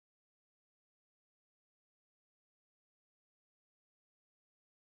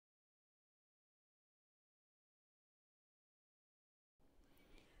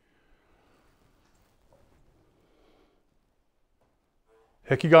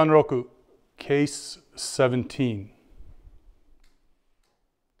Hekigan Case 17.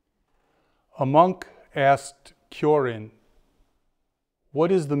 A monk asked Kyorin,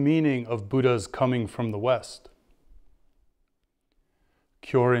 "What is the meaning of Buddha's coming from the West?"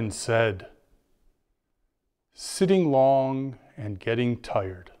 Kyorin said, "Sitting long and getting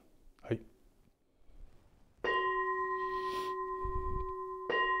tired."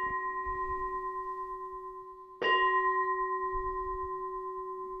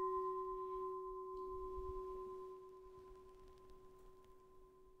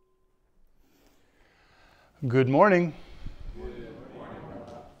 Good morning.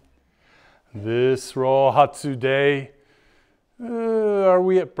 This Rohatsu day, are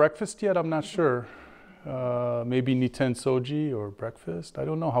we at breakfast yet? I'm not sure. Maybe Niten Soji or breakfast. I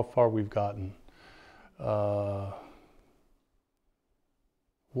don't know how far we've gotten.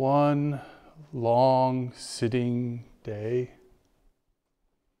 One long sitting day.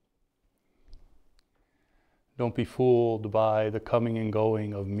 Don't be fooled by the coming and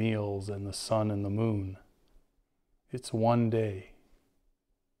going of meals and the sun and the moon. It's one day.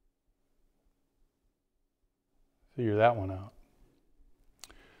 Figure that one out.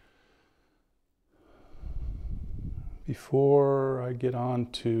 Before I get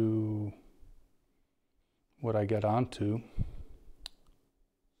on to what I get onto,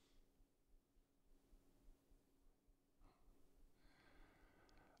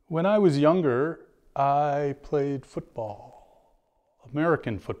 when I was younger, I played football,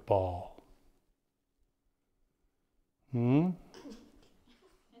 American football.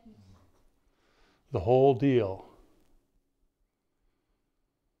 The whole deal.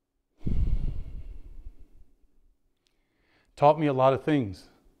 Taught me a lot of things.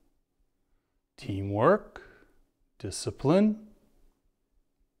 Teamwork, discipline.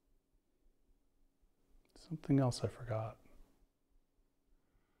 Something else I forgot.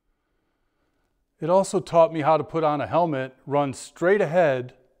 It also taught me how to put on a helmet, run straight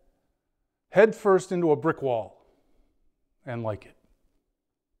ahead, head first into a brick wall, and like it.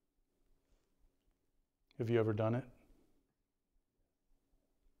 Have you ever done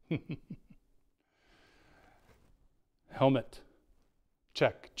it? Helmet,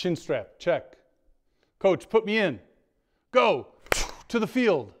 check. Chin strap, check. Coach, put me in. Go to the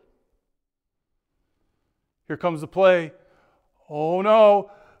field. Here comes the play. Oh no.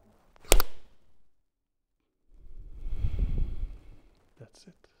 That's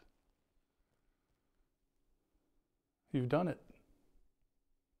it. You've done it.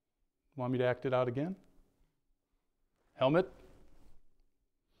 Want me to act it out again? Helmet.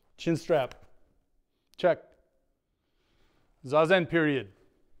 Chin strap. Check. Zazen period.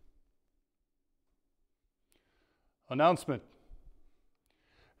 Announcement.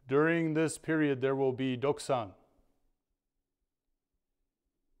 During this period there will be dokusan.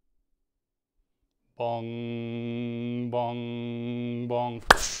 Bong, bong, bong.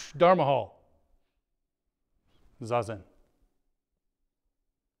 Dharma hall. Zazen.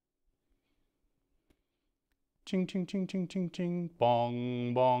 Ching, ching, ching, ching, ching, ching.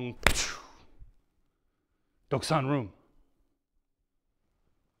 Bong, bong. Dokusan room.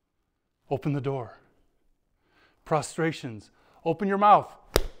 Open the door. Prostrations. Open your mouth.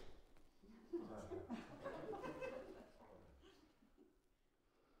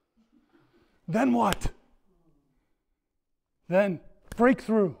 Then what? Then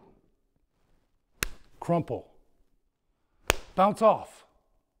breakthrough. Crumple. Bounce off.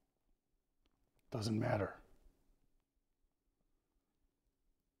 Doesn't matter.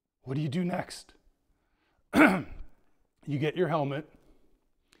 What do you do next? You get your helmet,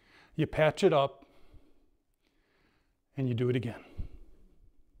 you patch it up, and you do it again.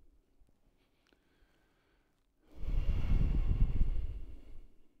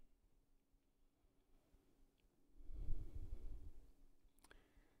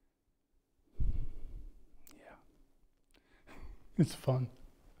 Yeah. It's fun.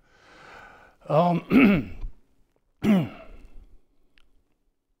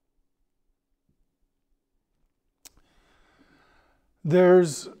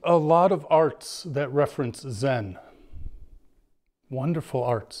 There's a lot of arts that reference Zen. Wonderful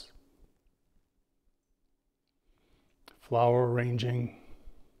arts. Flower arranging,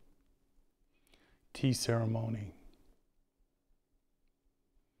 tea ceremony.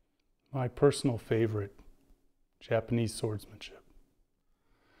 My personal favorite, Japanese swordsmanship.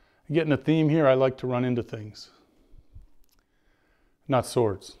 Getting a theme here, I like to run into things. Not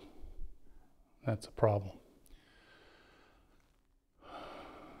swords. That's a problem.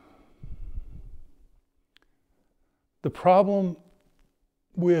 The problem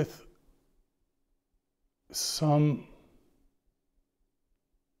with some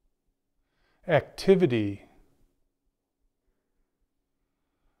activity,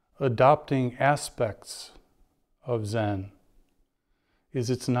 adopting aspects of Zen, is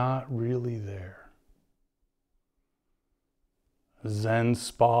it's not really there. Zen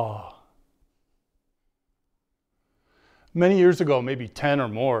spa. Many years ago, maybe 10 or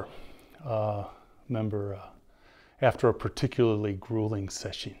more, remember after a particularly grueling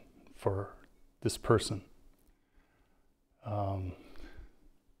sesshin for this person,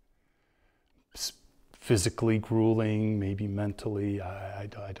 physically grueling, maybe mentally, I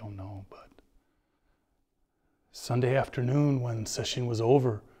don't know, but Sunday afternoon when sesshin was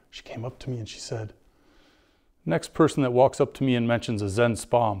over, she came up to me and she said, "Next person that walks up to me and mentions a Zen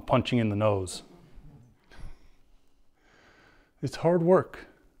spa, I'm punching in the nose." It's hard work.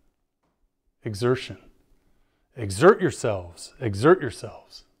 Exertion. Exert yourselves. Exert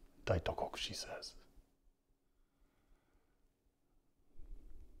yourselves. Daitokokushi says.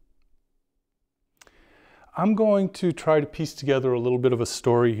 I'm going to try to piece together a little bit of a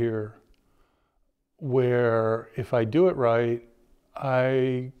story here where, if I do it right,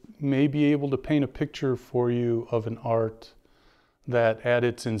 I may be able to paint a picture for you of an art that at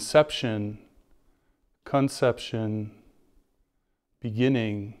its inception, conception,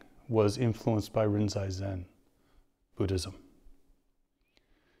 beginning was influenced by Rinzai Zen Buddhism.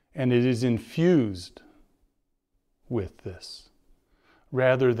 And it is infused with this,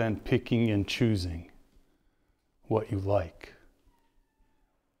 rather than picking and choosing what you like.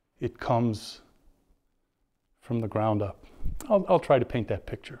 It comes from the ground up. I'll try to paint that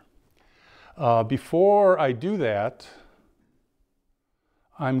picture. Before I do that,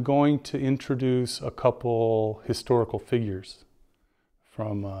 I'm going to introduce a couple historical figures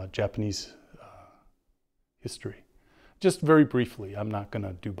from Japanese history. Just very briefly. I'm not going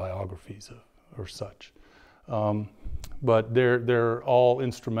to do biographies or such. But they're all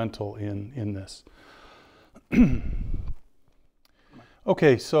instrumental in this.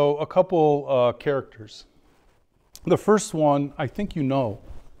 Okay, so a couple characters. The first one, I think you know,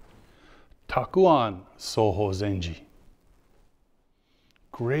 Takuan Soho Zenji.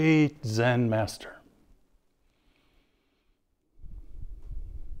 Great Zen master.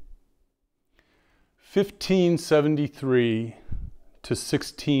 1573 to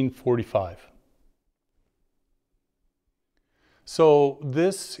 1645. So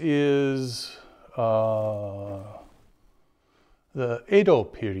this is the Edo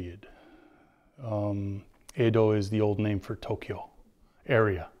period. Edo is the old name for Tokyo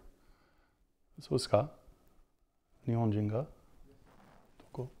area. そうですか? 日本人が?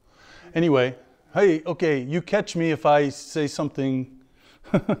 Anyway, hey, okay, you catch me if I say something.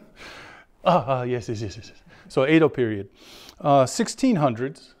 Yes. So Edo period.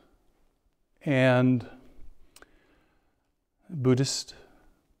 1600s, and Buddhist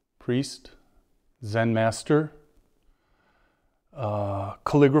priest, Zen master,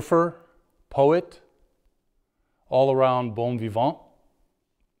 calligrapher, poet, all around bon vivant.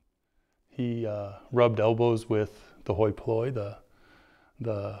 He rubbed elbows with the hoi polloi,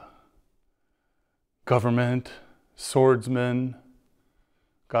 the government, swordsman,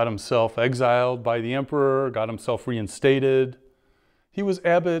 got himself exiled by the emperor, got himself reinstated. He was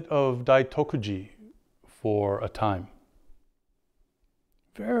abbot of Daitokuji for a time.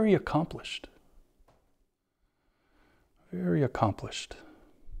 Very accomplished. Very accomplished.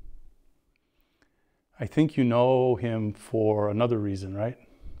 I think you know him for another reason, right?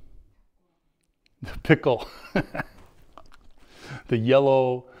 The pickle. the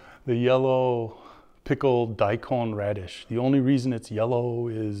yellow pickled daikon radish. The only reason it's yellow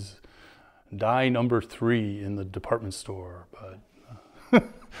is dye number 3 in the department store, but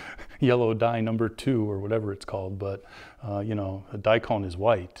yellow dye number 2 or whatever it's called. But a daikon is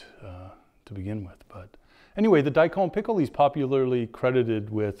white to begin with. But anyway, the daikon pickle he's popularly credited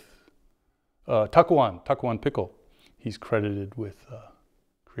with takuan pickle. He's credited with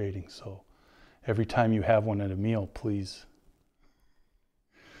creating. So every time you have one at a meal, please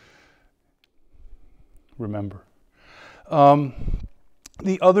remember.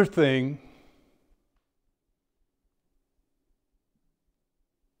 The other thing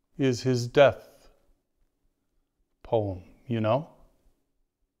is his death poem, you know?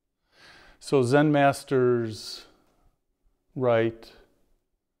 So Zen masters write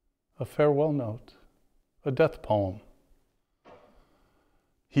a farewell note, a death poem.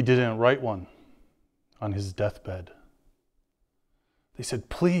 He didn't write one on his deathbed. They said,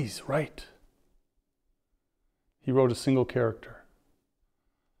 please write. He wrote a single character.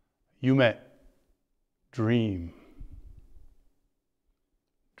 Yume, dream.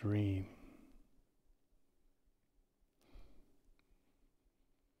 Dream.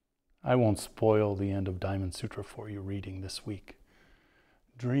 I won't spoil the end of Diamond Sutra for you reading this week.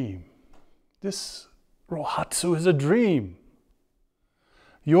 Dream. This Rohatsu is a dream.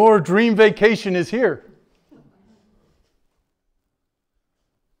 Your dream vacation is here.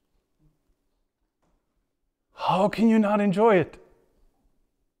 How can you not enjoy it?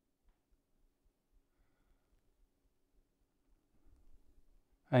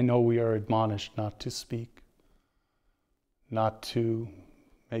 I know we are admonished not to speak, not to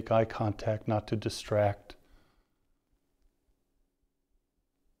make eye contact, not to distract.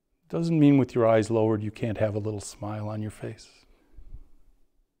 Doesn't mean with your eyes lowered you can't have a little smile on your face.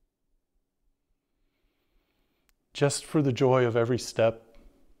 Just for the joy of every step,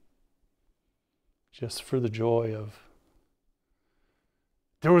 just for the joy of...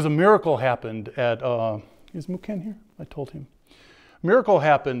 There was a miracle happened at... is Muken here? I told him. Miracle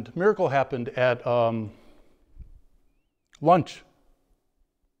happened at lunch.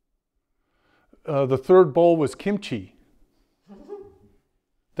 The third bowl was kimchi.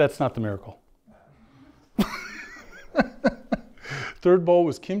 That's not the miracle. Third bowl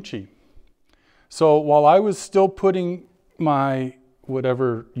was kimchi. So while I was still putting my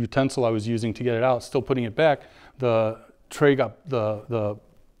whatever utensil I was using to get it out, still putting it back, the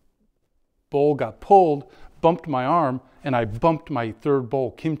bowl got pulled, bumped my arm, and I bumped my third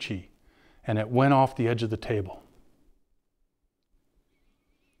bowl kimchi, and it went off the edge of the table.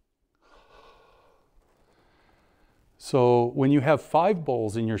 So when you have 5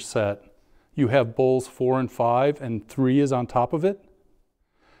 bowls in your set, you have bowls 4 and 5, and 3 is on top of it.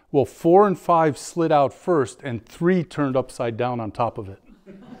 Well, 4 and 5 slid out first, and 3 turned upside down on top of it.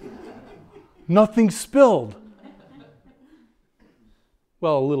 Nothing spilled.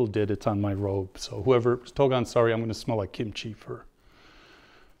 Well, a little did. It's on my robe. So whoever, Togan, sorry, I'm going to smell like kimchi for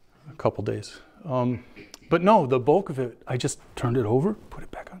a couple days. But no, the bulk of it, I just turned it over, put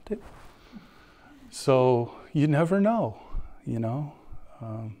it back on the table. So you never know, you know.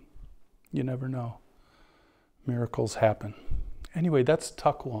 You never know. Miracles happen. Anyway, that's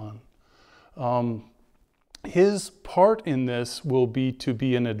Takuan. His part in this will be to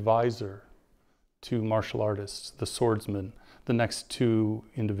be an advisor to martial artists, the swordsman. The next 2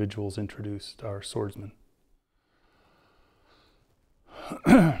 individuals introduced are swordsmen.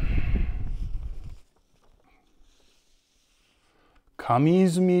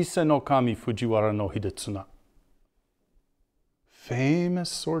 Kamiizumi Senokami Fujiwara no Hidetsuna. Famous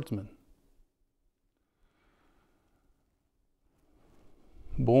swordsman.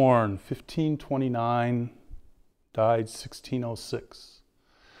 Born 1529, died 1606.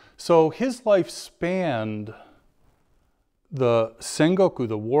 So his life spanned the Sengoku,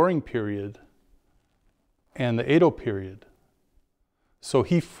 the warring period, and the Edo period. So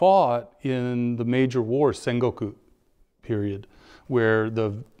he fought in the major wars, Sengoku period, where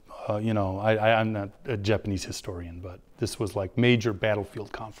the, I'm not a Japanese historian, but this was like major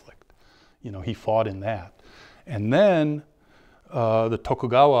battlefield conflict. You know, he fought in that. And then the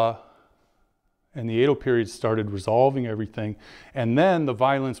Tokugawa and the Edo period started resolving everything, and then the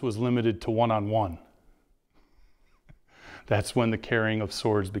violence was limited to one-on-one. That's when the carrying of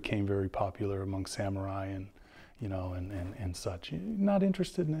swords became very popular among samurai and, you know, and such. You're not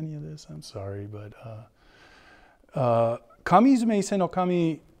interested in any of this, I'm sorry, but Kamiizumi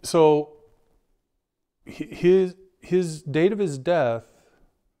Senokami, so his date of his death,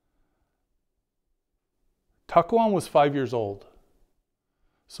 Takuan was 5 years old.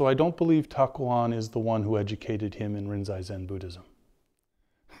 So I don't believe Takuan is the one who educated him in Rinzai Zen Buddhism.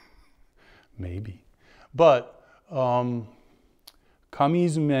 Maybe. But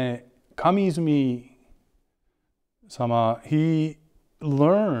Kamiizumi-sama, he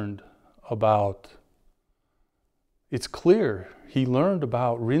learned about, it's clear, he learned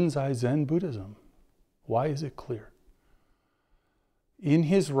about Rinzai Zen Buddhism. Why is it clear? In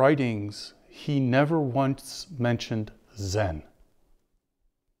his writings, he never once mentioned Zen.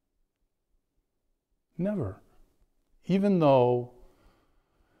 Never. Even though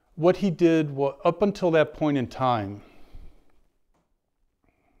what he did up until that point in time,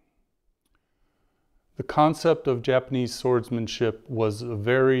 the concept of Japanese swordsmanship was a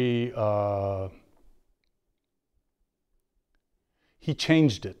very, he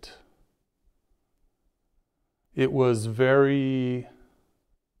changed it. It was very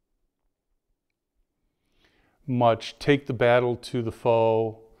much take the battle to the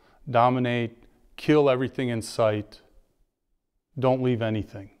foe, dominate, kill everything in sight, don't leave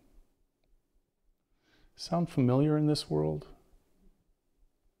anything. Sound familiar in this world?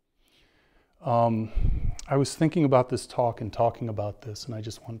 I was thinking about this talk and talking about this, and I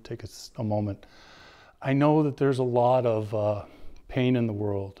just want to take a moment. I know that there's a lot of pain in the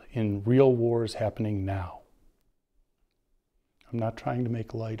world, in real wars happening now. I'm not trying to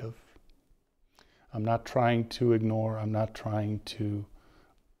make light of. I'm not trying to ignore. I'm not trying to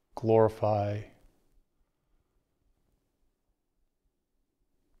glorify.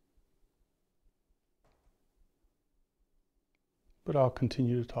 But I'll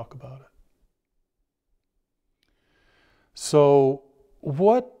continue to talk about it. So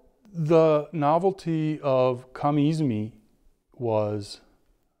what the novelty of Kami-Izumi was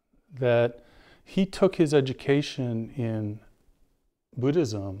that he took his education in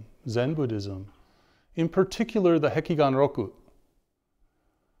Buddhism, Zen Buddhism, in particular the Hekigan Roku,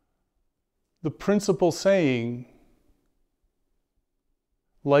 the principle saying,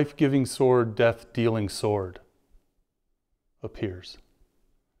 life-giving sword, death-dealing sword, appears.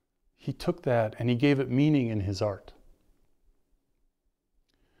 He took that and he gave it meaning in his art.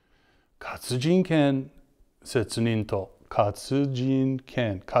 Katsujin ken setsunin to. Katsujin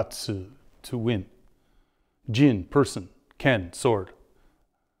ken, katsu, to win. Jin, person, ken, sword.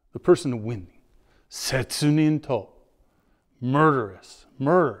 The person winning. Setsunin to, murderous,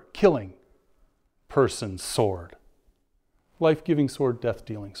 murder, killing, person, sword. Life-giving sword,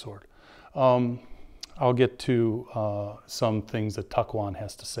 death-dealing sword. I'll get to some things that Takuan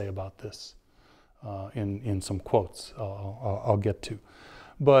has to say about this in some quotes I'll get to.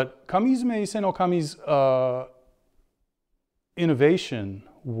 But Kami-Izumi Ise no Kami's innovation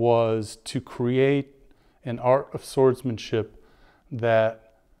was to create an art of swordsmanship that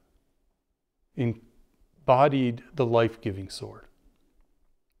embodied the life-giving sword.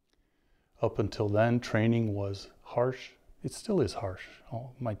 Up until then, training was harsh. It still is harsh.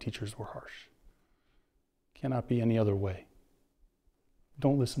 All my teachers were harsh. Cannot be any other way.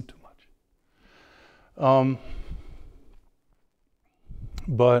 Don't listen too much.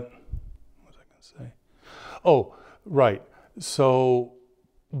 But, what was I going to say? Oh, right. So,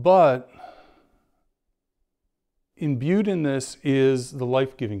 but imbued in this is the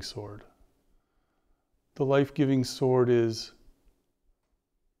life-giving sword. The life-giving sword is,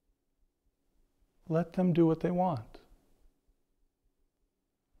 let them do what they want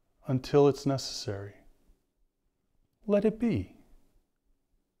until it's necessary. Let it be.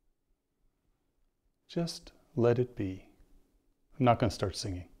 Just let it be. I'm not going to start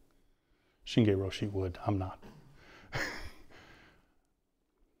singing. Shinge Roshi would. I'm not.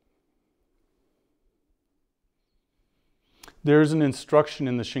 There's an instruction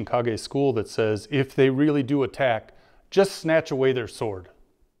in the Shinkage school that says, if they really do attack, just snatch away their sword.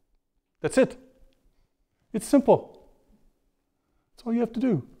 That's it. It's simple. That's all you have to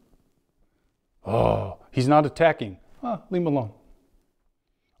do. Oh, he's not attacking. Leave him alone.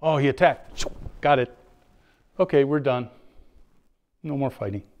 Oh, he attacked. Got it. Okay, we're done. No more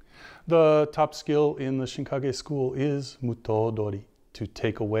fighting. The top skill in the Shinkage school is Mutodori, to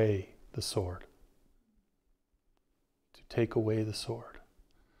take away the sword. To take away the sword.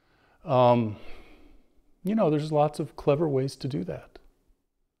 You know, there's lots of clever ways to do that.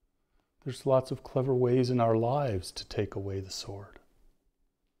 There's lots of clever ways in our lives to take away the sword.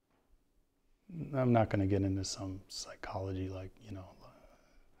 I'm not going to get into some psychology like, you know,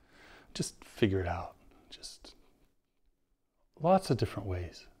 just figure it out. Just lots of different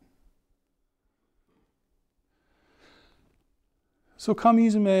ways. So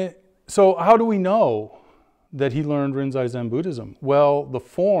Kami-Izumi, so how do we know that he learned Rinzai Zen Buddhism? Well, the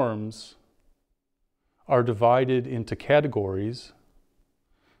forms are divided into categories.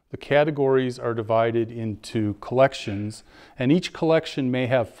 The categories are divided into collections, and each collection may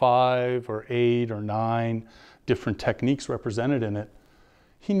have 5 or 8 or 9 different techniques represented in it.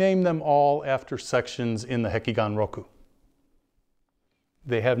 He named them all after sections in the Hekigan Roku.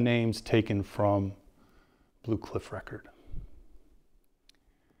 They have names taken from Blue Cliff Record.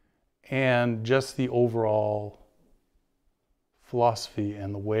 And just the overall philosophy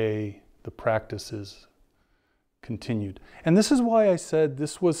and the way the practice is continued. And this is why I said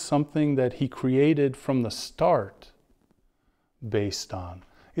this was something that he created from the start based on.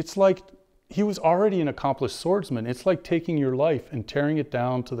 It's like he was already an accomplished swordsman. It's like taking your life and tearing it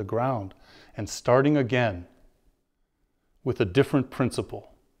down to the ground and starting again with a different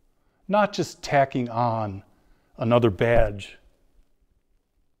principle. Not just tacking on another badge.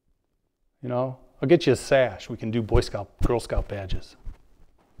 You know, I'll get you a sash. We can do Boy Scout, Girl Scout badges.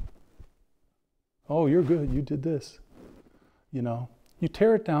 Oh, you're good. You did this. You know, you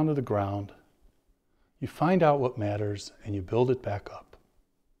tear it down to the ground. You find out what matters and you build it back up.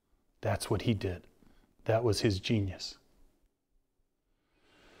 That's what he did. That was his genius.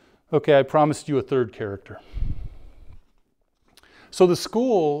 Okay, I promised you a third character. So the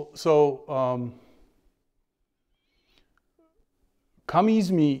school,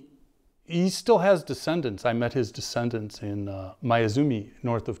 Kamiizumi, he still has descendants. I met his descendants in Mayazumi,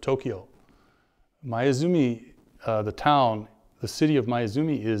 north of Tokyo. Mayazumi, the town, the city of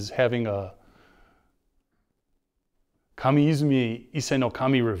Mayazumi is having a Kamiizumi Ise no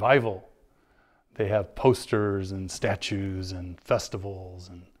Kami revival. They have posters and statues and festivals,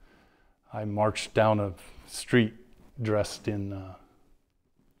 and I marched down a street dressed in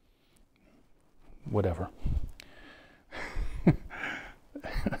whatever.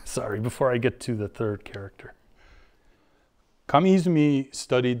 Sorry, before I get to the third character. Kamiizumi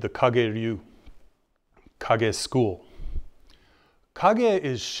studied the Kage-ryu, Kage school. Kage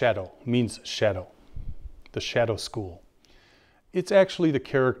is shadow, means shadow, the shadow school. It's actually the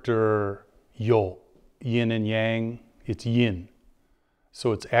character Yo, yin and yang, it's yin.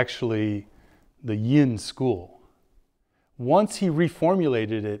 So it's actually the yin school. Once he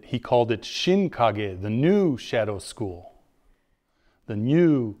reformulated it, he called it Shin-kage, the new shadow school, the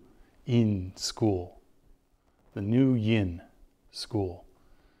new yin school, the new yin school.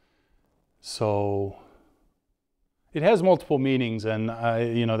 So it has multiple meanings, and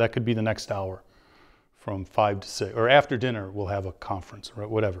that could be the next hour from 5 to 6, or after dinner we'll have a conference or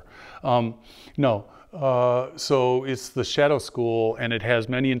whatever. So it's the shadow school, and it has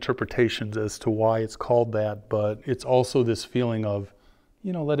many interpretations as to why it's called that, but it's also this feeling of,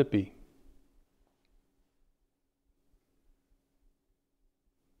 let it be.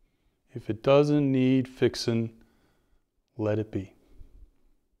 If it doesn't need fixing, let it be.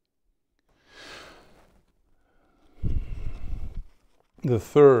 The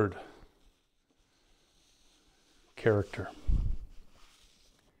third character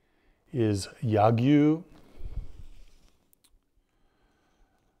is Yagyu.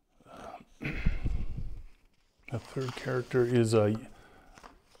 The third character is I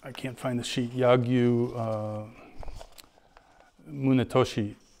can't find the sheet. Yagyu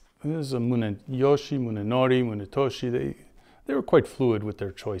Munetoshi. This is a Muneyoshi, Munenori, Munetoshi. They were quite fluid with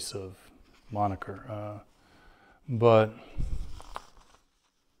their choice of moniker, but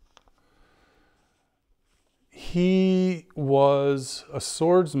he was a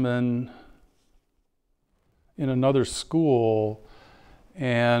swordsman in another school,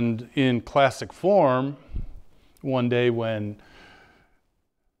 and in classic form, one day when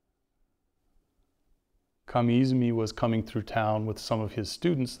Kamiizumi was coming through town with some of his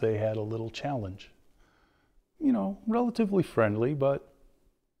students, they had a little challenge. Relatively friendly, but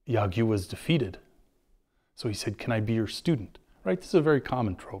Yagyu was defeated. So he said, "Can I be your student?" Right? This is a very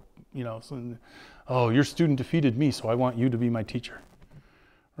common trope, oh, your student defeated me, so I want you to be my teacher,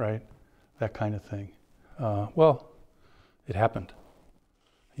 right? That kind of thing. Well, it happened.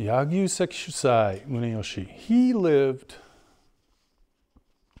 Yagyu Sekishusai Muneyoshi. He lived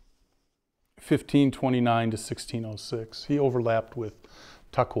 1529 to 1606. He overlapped with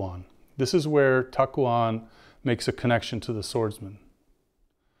Takuan. This is where Takuan makes a connection to the swordsman.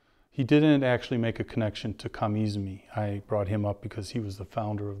 He didn't actually make a connection to Kamiizumi. I brought him up because he was the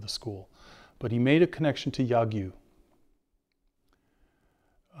founder of the school. But he made a connection to Yagyu.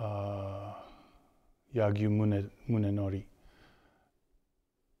 Yagyu Munenori.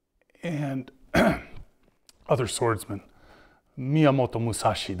 And other swordsmen. Miyamoto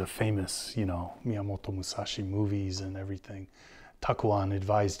Musashi, the famous, Miyamoto Musashi movies and everything. Takuan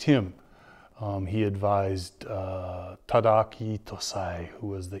advised him. He advised Tadaaki Itosai, who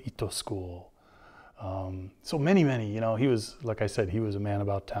was the Ito school. So many, he was, like I said, he was a man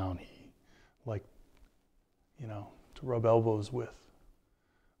about town. He liked, to rub elbows with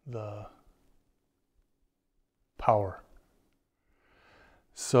the power.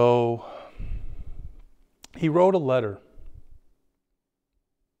 So he wrote a letter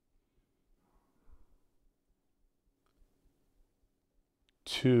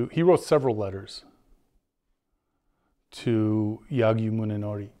he wrote several letters to Yagyu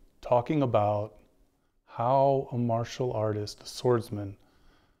Munenori, talking about how a martial artist, a swordsman,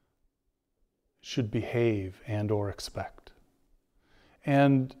 should behave and or expect.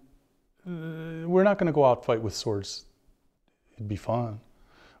 And we're not going to go out fight with swords. It'd be fun,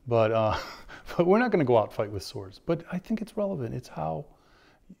 but we're not going to go out fight with swords. But I think it's relevant. It's how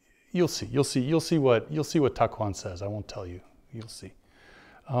you'll see what Takuan says. I won't tell you. You'll see.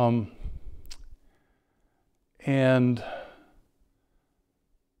 And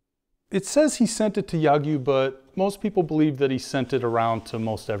it says he sent it to Yagyu, but most people believe that he sent it around to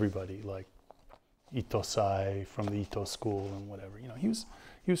most everybody, like Itosai from the Ito school and whatever. He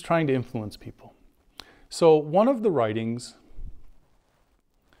was trying to influence people. So one of the writings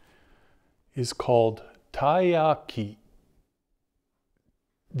is called Taiyaki,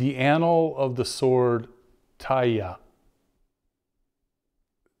 the annal of the sword Taiya.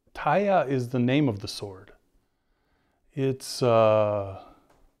 Kaya is the name of the sword. It's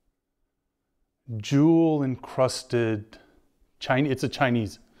jewel-encrusted, it's a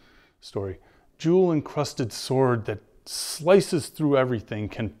Chinese story. Jewel-encrusted sword that slices through everything,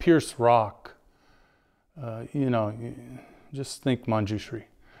 can pierce rock. Just think Manjushri,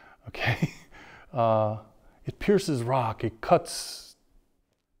 okay? It pierces rock, it cuts,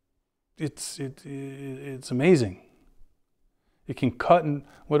 it's amazing. It can cut, and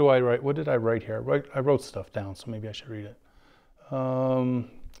what do I write? What did I write here? I wrote stuff down, so maybe I should read it.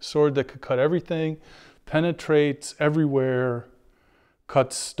 Sword that could cut everything, penetrates everywhere,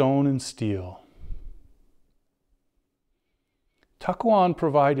 cuts stone and steel. Takuan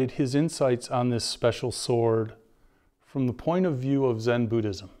provided his insights on this special sword from the point of view of Zen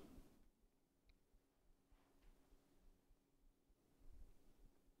Buddhism.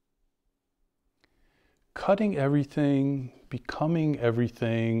 Cutting everything, becoming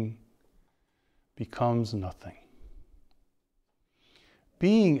everything, becomes nothing.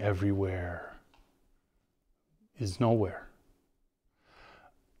 Being everywhere is nowhere.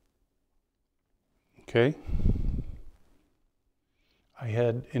 Okay? I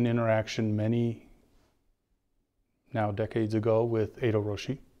had an interaction now decades ago with Edo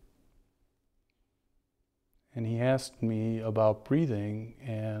Roshi. And he asked me about breathing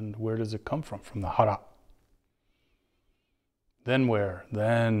and where does it come from? From the hara. Then where?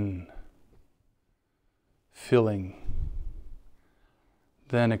 Then filling.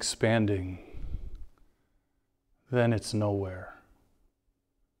 Then expanding. Then it's nowhere.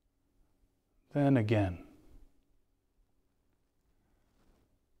 Then again.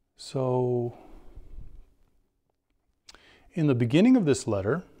 So, in the beginning of this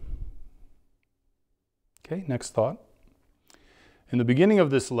letter, okay, next thought. In the beginning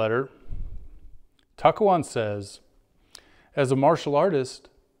of this letter, Takuan says, as a martial artist,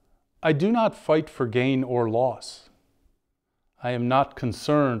 I do not fight for gain or loss. I am not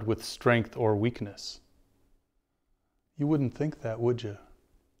concerned with strength or weakness. You wouldn't think that, would you?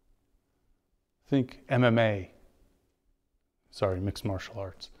 Think MMA. Sorry, mixed martial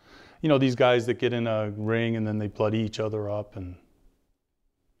arts. You know, these guys that get in a ring and then they bloody each other up and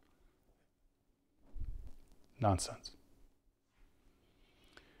nonsense.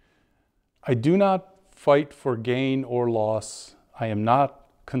 I do not fight for gain or loss. I am not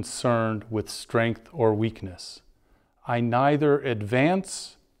concerned with strength or weakness. I neither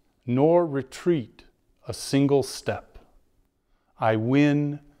advance nor retreat a single step. I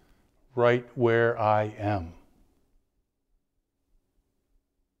win right where I am.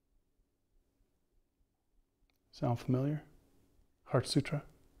 Sound familiar? Heart Sutra?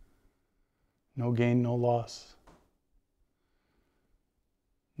 No gain, no loss.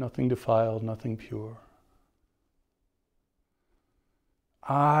 Nothing defiled, nothing pure.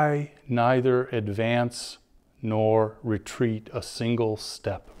 I neither advance nor retreat a single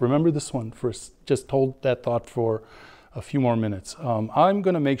step. Remember this one first. Just hold that thought for a few more minutes. I'm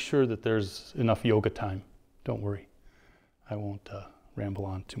going to make sure that there's enough yoga time. Don't worry. I won't ramble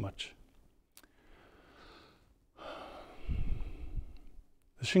on too much.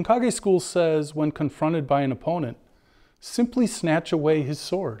 The Shinkage school says when confronted by an opponent, simply snatch away his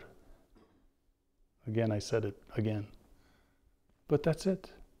sword. Again, I said it again. But that's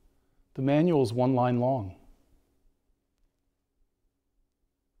it. The manual is one line long.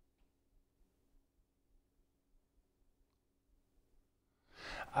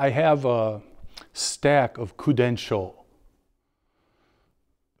 I have a stack of kudensho.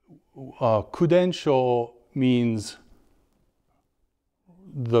 Kudensho means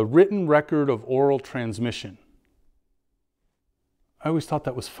the written record of oral transmission. I always thought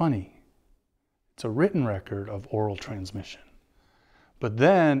that was funny. It's a written record of oral transmission. But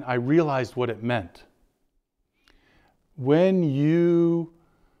then I realized what it meant. When you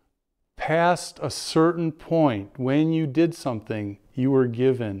passed a certain point, when you did something you were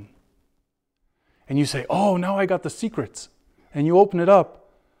given, and you say, oh, now I got the secrets. And you open it up,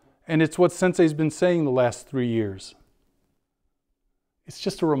 and it's what Sensei's been saying the last 3 years. It's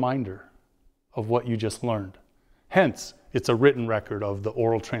just a reminder of what you just learned. Hence, it's a written record of the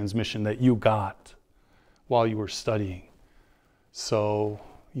oral transmission that you got while you were studying. So,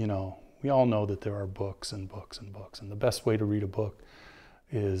 you know, we all know that there are books and books and books, and the best way to read a book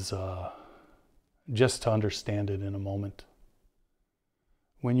is just to understand it in a moment.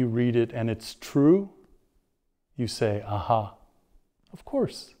 When you read it and it's true, you say, aha, of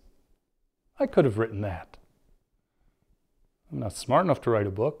course, I could have written that. I'm not smart enough to write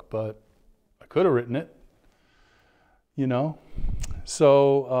a book, but I could have written it, you know.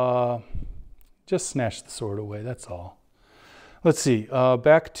 So just snatch the sword away, that's all. Let's see,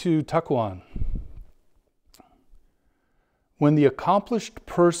 back to Takuan. When the accomplished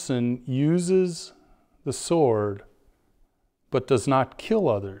person uses the sword but does not kill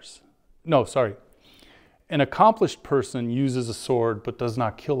others. No, sorry. An accomplished person uses a sword but does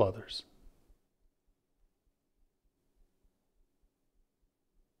not kill others.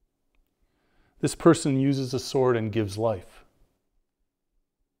 This person uses a sword and gives life.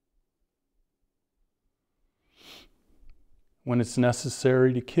 When it's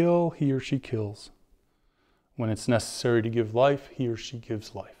necessary to kill, he or she kills. When it's necessary to give life, he or she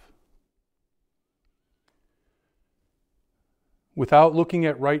gives life. Without looking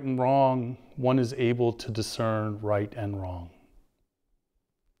at right and wrong, one is able to discern right and wrong.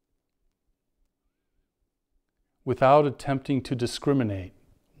 Without attempting to discriminate,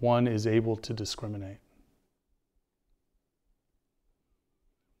 one is able to discriminate.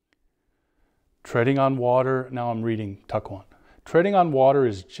 Treading on water, now I'm reading Takuan. Treading on water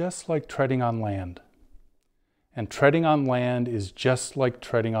is just like treading on land. And treading on land is just like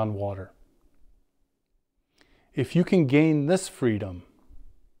treading on water. If you can gain this freedom,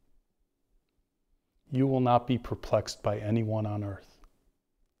 you will not be perplexed by anyone on earth.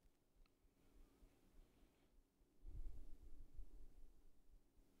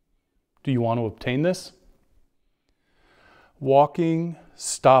 Do you want to obtain this? Walking,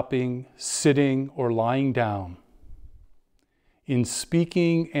 stopping, sitting, or lying down, in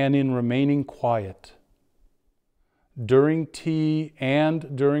speaking and in remaining quiet, during tea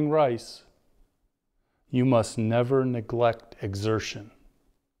and during rice, you must never neglect exertion.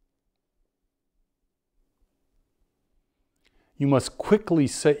 You must quickly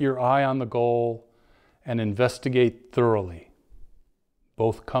set your eye on the goal and investigate thoroughly,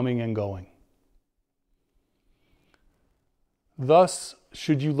 both coming and going. Thus,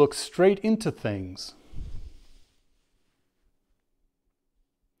 should you look straight into things,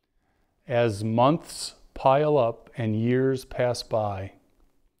 as months pile up and years pass by,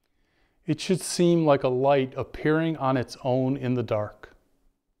 it should seem like a light appearing on its own in the dark.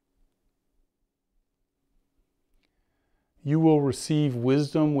 You will receive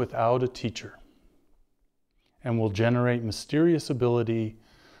wisdom without a teacher, and will generate mysterious ability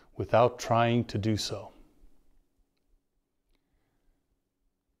without trying to do so.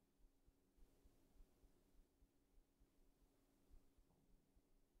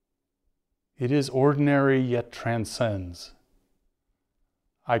 It is ordinary yet transcends.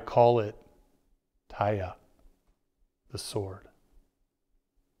 I call it Taya, the sword.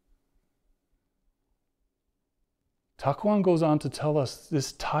 Takuan goes on to tell us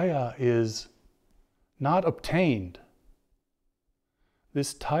this Taya is not obtained.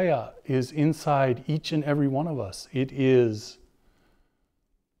 This Taya is inside each and every one of us. It is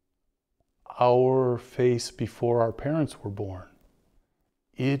our face before our parents were born.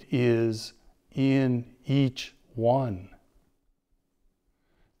 It is in each one.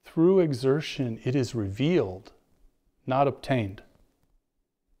 Through exertion, it is revealed, not obtained.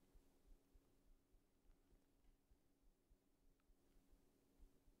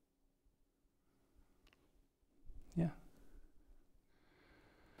 Yeah.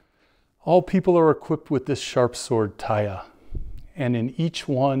 All people are equipped with this sharp sword, Taya, and in each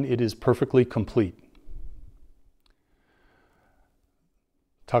one it is perfectly complete.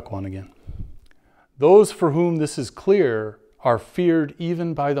 Takuan again. Those for whom this is clear are feared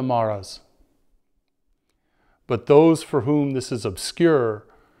even by the Maras. But those for whom this is obscure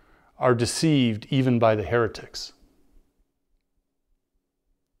are deceived even by the heretics.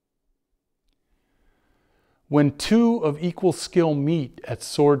 When two of equal skill meet at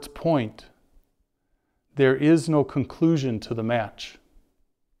sword's point, there is no conclusion to the match.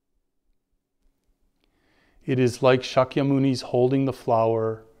 It is like Shakyamuni's holding the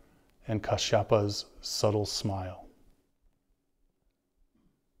flower and Kashyapa's subtle smile.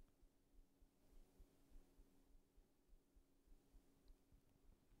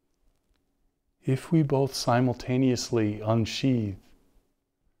 If we both simultaneously unsheathe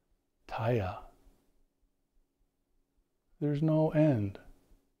Taya, there's no end.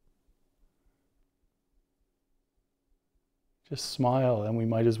 Just smile and we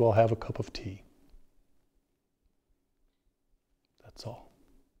might as well have a cup of tea. That's all.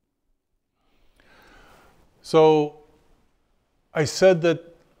 So I said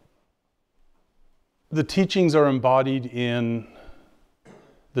that the teachings are embodied in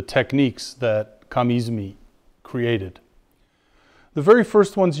the techniques that Kamizumi created. The very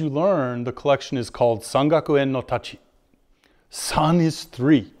first ones you learn, the collection is called Sangaku-en no Tachi. San is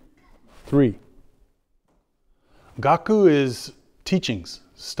three. Gaku is teachings,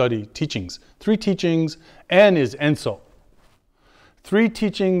 study teachings. 3 teachings. En is enso. 3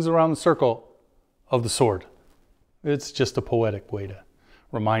 teachings around the circle of the sword. It's just a poetic way to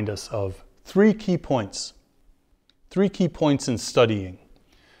remind us of 3 key points. 3 key points in studying.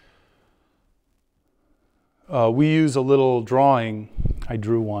 We use a little drawing. I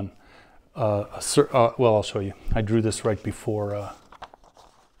drew one. Well, I'll show you. I drew this right before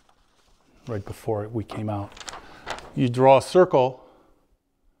we came out. You draw a circle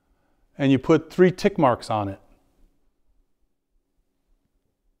and you put 3 tick marks on it.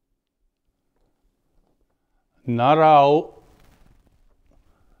 Narao,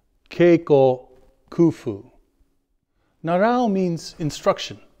 keiko, kufu. Narao means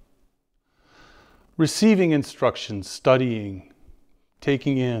instruction. Receiving instruction, studying,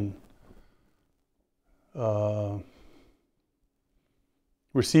 taking in.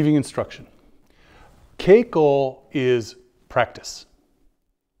 Receiving instruction. Keiko is practice.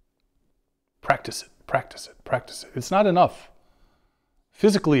 Practice it, practice it, practice it. It's not enough.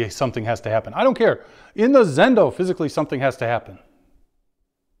 Physically, something has to happen. I don't care. In the Zendo, physically, something has to happen.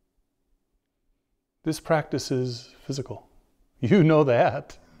 This practice is physical. You know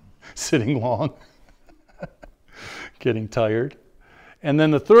that. Sitting long. Getting tired. And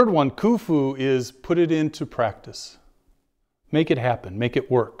then the third one, kufu, is put it into practice. Make it happen. Make it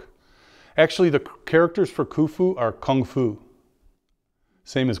work. Actually, the characters for kufu are kung fu.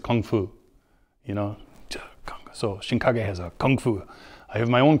 Same as kung fu. You know, so Shinkage has a kung fu. I have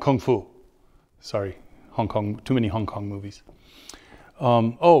my own kung fu. Sorry, Hong Kong, too many Hong Kong movies.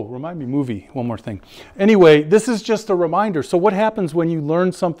 Remind me, movie, one more thing. Anyway, this is just a reminder. So what happens when you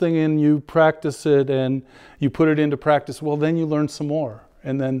learn something and you practice it and you put it into practice? Well, then you learn some more.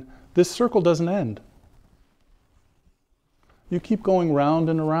 And then this circle doesn't end. You keep going round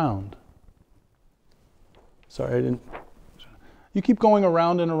and around. Sorry, I didn't. You keep going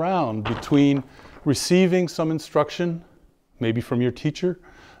around and around between receiving some instruction, maybe from your teacher,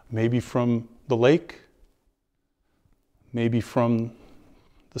 maybe from the lake, maybe from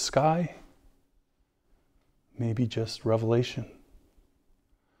the sky, maybe just revelation.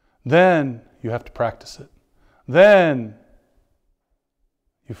 Then you have to practice it. Then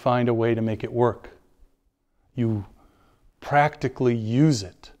you find a way to make it work. You practically use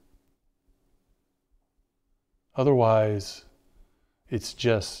it. Otherwise, it's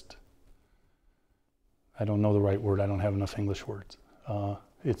just, I don't know the right word, I don't have enough English words.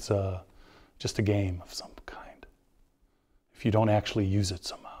 It's just a game of some kind, if you don't actually use it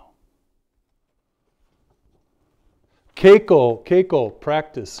somehow. Keiko,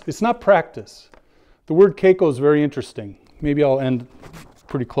 practice. It's not practice. The word keiko is very interesting. Maybe I'll end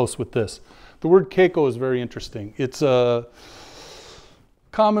pretty close with this. The word keiko is very interesting. It's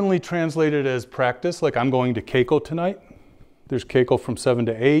commonly translated as practice, like I'm going to keiko tonight. There's keiko from 7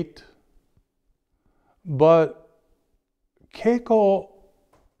 to 8. But keiko,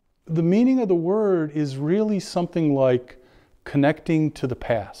 the meaning of the word is really something like connecting to the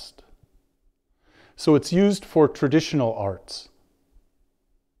past. So it's used for traditional arts.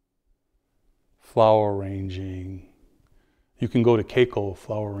 Flower arranging. You can go to keiko,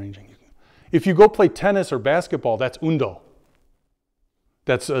 flower arranging. If you go play tennis or basketball, that's undo.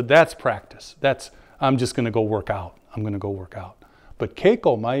 That's practice. I'm just going to go work out. I'm going to go work out. But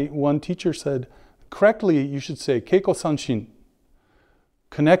keiko, my one teacher said, correctly, you should say keiko sanshin.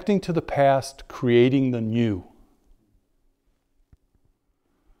 Connecting to the past, creating the new.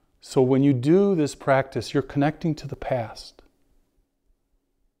 So when you do this practice, you're connecting to the past.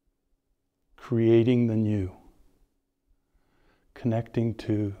 Creating the new. Connecting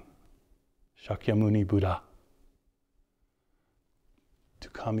to Shakyamuni Buddha. To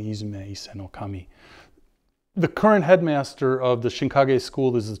Kami Izume Ise no Kami. The current headmaster of the Shinkage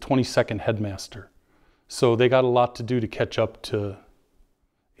school is the 22nd headmaster. So they got a lot to do to catch up to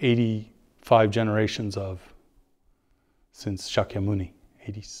 85 generations of, since Shakyamuni,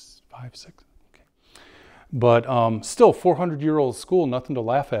 85, 6, okay. But still, 400-year-old school, nothing to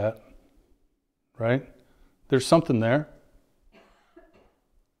laugh at, right? There's something there.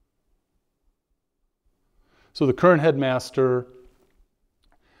 So the current headmaster,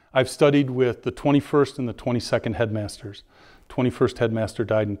 I've studied with the 21st and the 22nd headmasters. 21st headmaster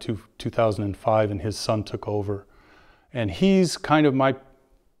died in 2005 and his son took over. And he's kind of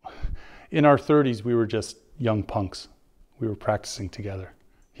in our 30s, we were just young punks. We were practicing together.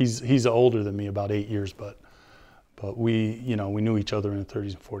 He's older than me, about 8 years, but we knew each other in the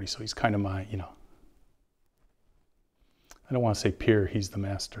 30s and 40s, so he's kind of my, I don't want to say peer, he's the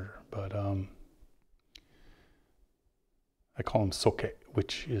master, but I call him soke,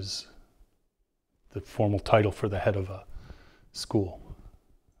 which is the formal title for the head of a school.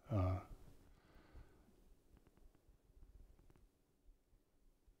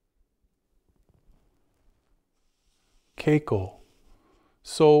 Keiko.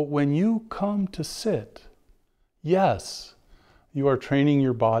 So when you come to sit, yes, you are training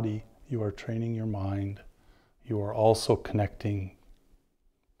your body, you are training your mind, you are also connecting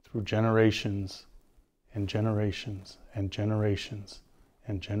through generations and generations and generations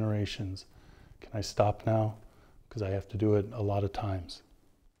and generations. Can I stop now? Because I have to do it a lot of times.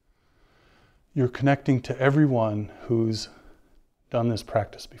 You're connecting to everyone who's done this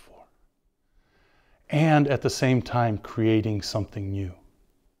practice before. And at the same time, creating something new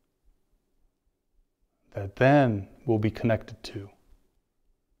that then will be connected to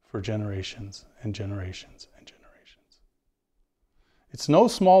for generations and generations and generations. It's no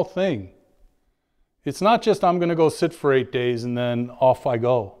small thing. It's not just I'm going to go sit for 8 days and then off I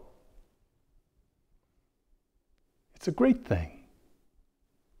go. It's a great thing.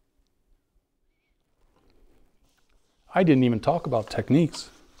 I didn't even talk about techniques.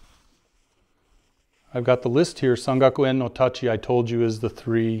 I've got the list here. Sangaku En no Tachi, I told you, is the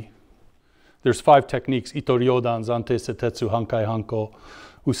 3. There's 5 techniques. Ito Ryodan, Zante Setetsu, Hankai Hanko,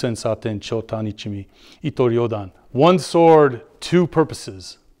 Usen Saten, Chotan Ichimi. Ito Ryodan. 1 sword, 2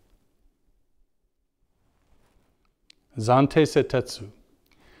 purposes. Zante Setetsu.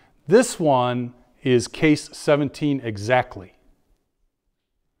 This one is case 17 exactly.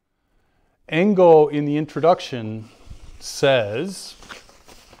 Engo in the introduction says,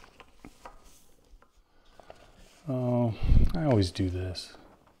 I always do this.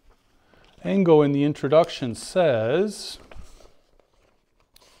 Engo in the introduction says,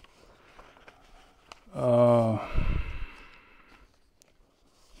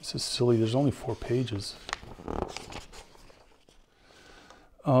 this is silly, there's only 4 pages.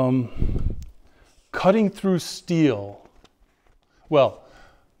 Cutting through steel. Well,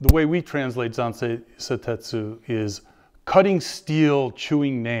 the way we translate Zansei Setetsu is cutting steel,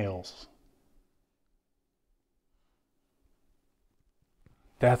 chewing nails.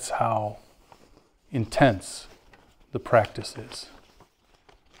 That's how intense the practice is.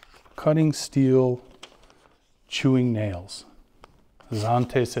 Cutting steel, chewing nails.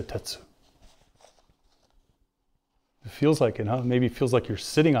 Zante Setetsu. It feels like it, huh? Maybe it feels like you're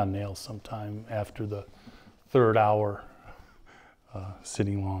sitting on nails sometime after the 3rd hour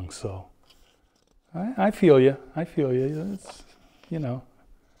sitting long. So I feel you. I feel you. It's, you know,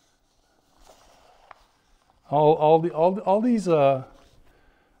 all these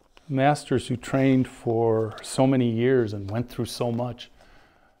masters who trained for so many years and went through so much,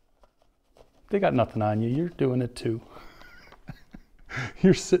 they got nothing on you. You're doing it too.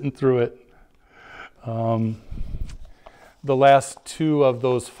 You're sitting through it. The last 2 of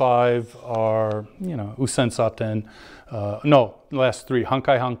those 5 are, you know, Usen Saten. No, the last 3,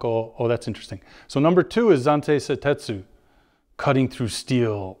 Hankai Hanko. Oh, that's interesting. So number 2 is Zante Setetsu, cutting through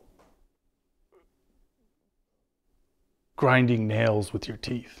steel, grinding nails with your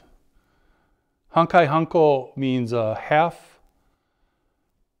teeth. Hankai Hanko means half.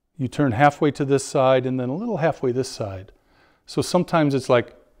 You turn halfway to this side and then a little halfway this side. So sometimes it's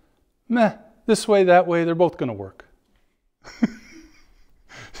like, meh, this way, that way, they're both going to work.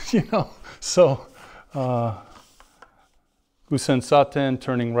 You know, so Usen Saten,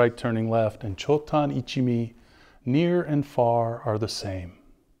 turning right, turning left, and Chotan Ichimi, near and far are the same.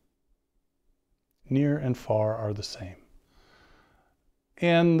 Near and far are the same.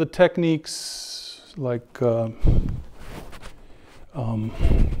 And the techniques like Zante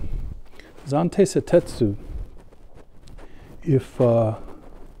Setetsu, if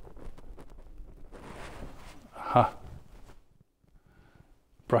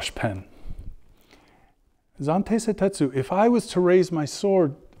brush pen. Zante Setetsu, if I was to raise my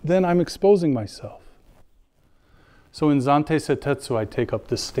sword, then I'm exposing myself. So in Zante Setetsu, I take up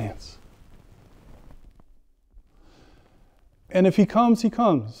this stance. And if he comes, he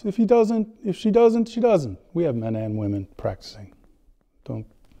comes. If he doesn't, if she doesn't, she doesn't. We have men and women practicing.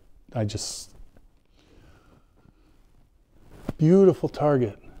 Beautiful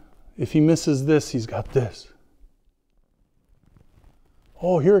target. If he misses this, he's got this.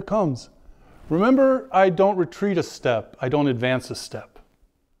 Oh, here it comes. Remember, I don't retreat a step. I don't advance a step.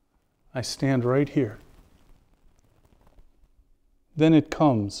 I stand right here. Then it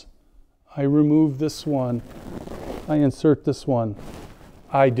comes. I remove this one. I insert this one.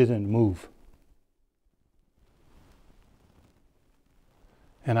 I didn't move.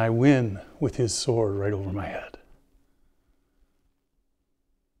 And I win with his sword right over my head.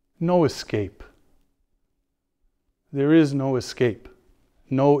 No escape. There is no escape.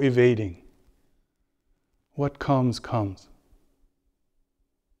 No evading. What comes, comes.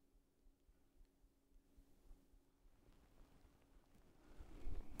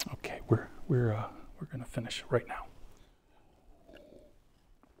 Okay, we're going to finish right now.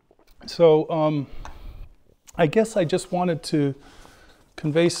 So I guess I just wanted to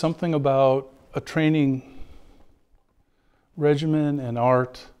convey something about a training regimen and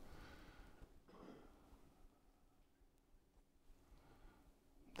art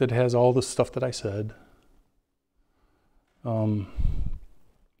that has all the stuff that I said.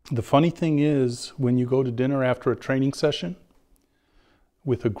 The funny thing is, when you go to dinner after a training session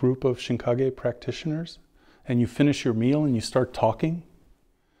with a group of Shinkage practitioners, and you finish your meal and you start talking,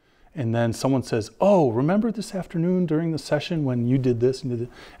 and then someone says, oh, remember this afternoon during the session when you did this and did that?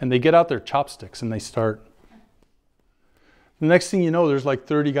 And they get out their chopsticks and they start. The next thing you know, there's like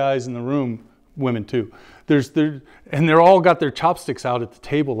 30 guys in the room, women too. And they're all got their chopsticks out at the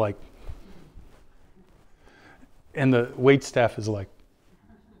table, like, and the wait staff is like,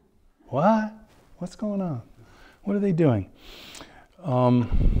 what? What's going on? What are they doing? I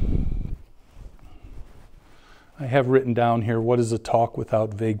have written down here, what is a talk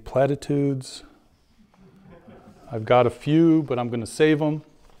without vague platitudes? I've got a few, but I'm going to save them.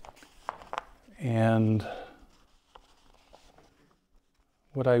 And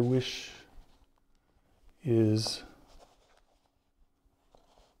what I wish is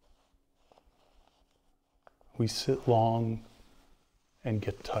we sit long and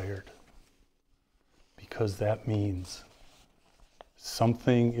get tired, because that means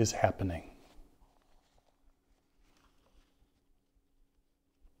something is happening.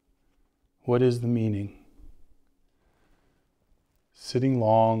 What is the meaning? Sitting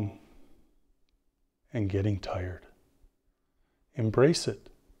long and getting tired. Embrace it.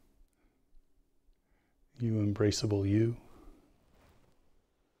 You embraceable you.